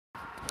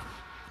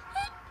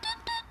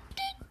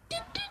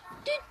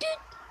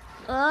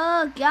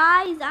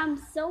Guys, I'm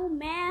so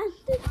mad.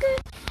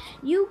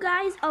 You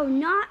guys are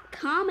not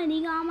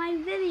commenting on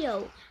my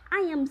video. I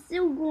am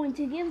still going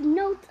to give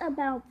notes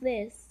about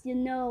this, you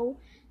know.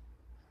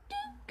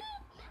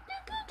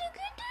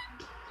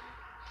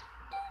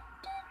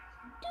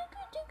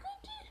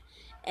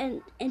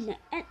 And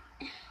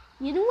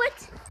you know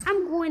what?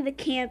 I'm going to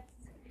cancel.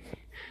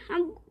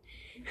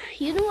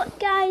 You know what,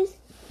 guys?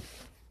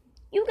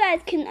 You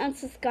guys can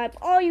unsubscribe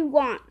all you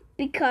want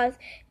because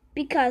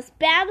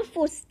Battle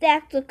for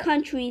Stacks of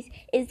Countries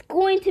is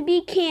going to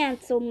be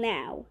canceled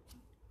now.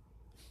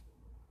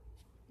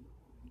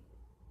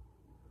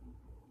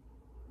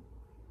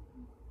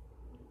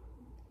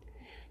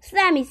 So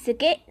that means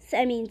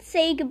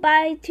say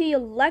goodbye to your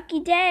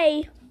lucky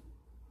day.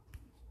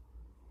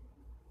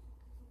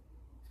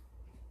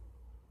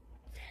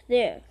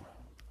 There.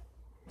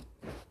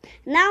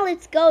 Now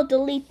let's go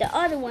delete the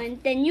other one,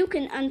 then you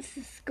can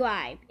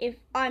unsubscribe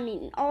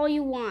all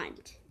you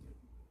want.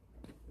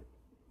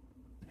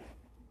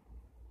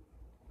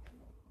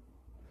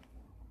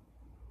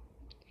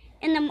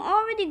 And I'm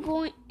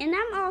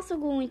also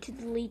going to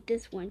delete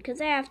this one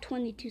because I have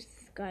 22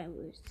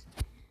 subscribers.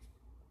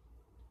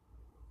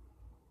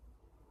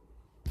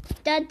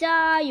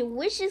 Da-da, your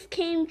wishes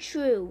came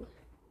true.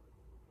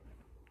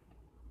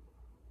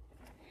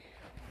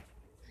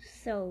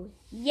 So,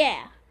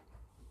 yeah.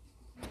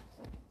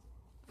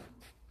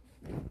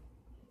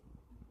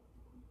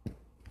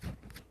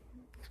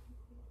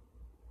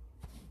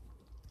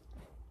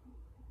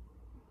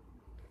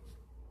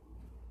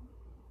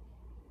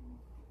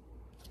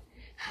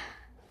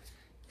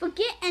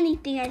 Forget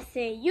anything I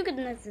say. You can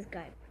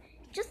unsubscribe.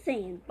 Just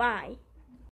saying bye.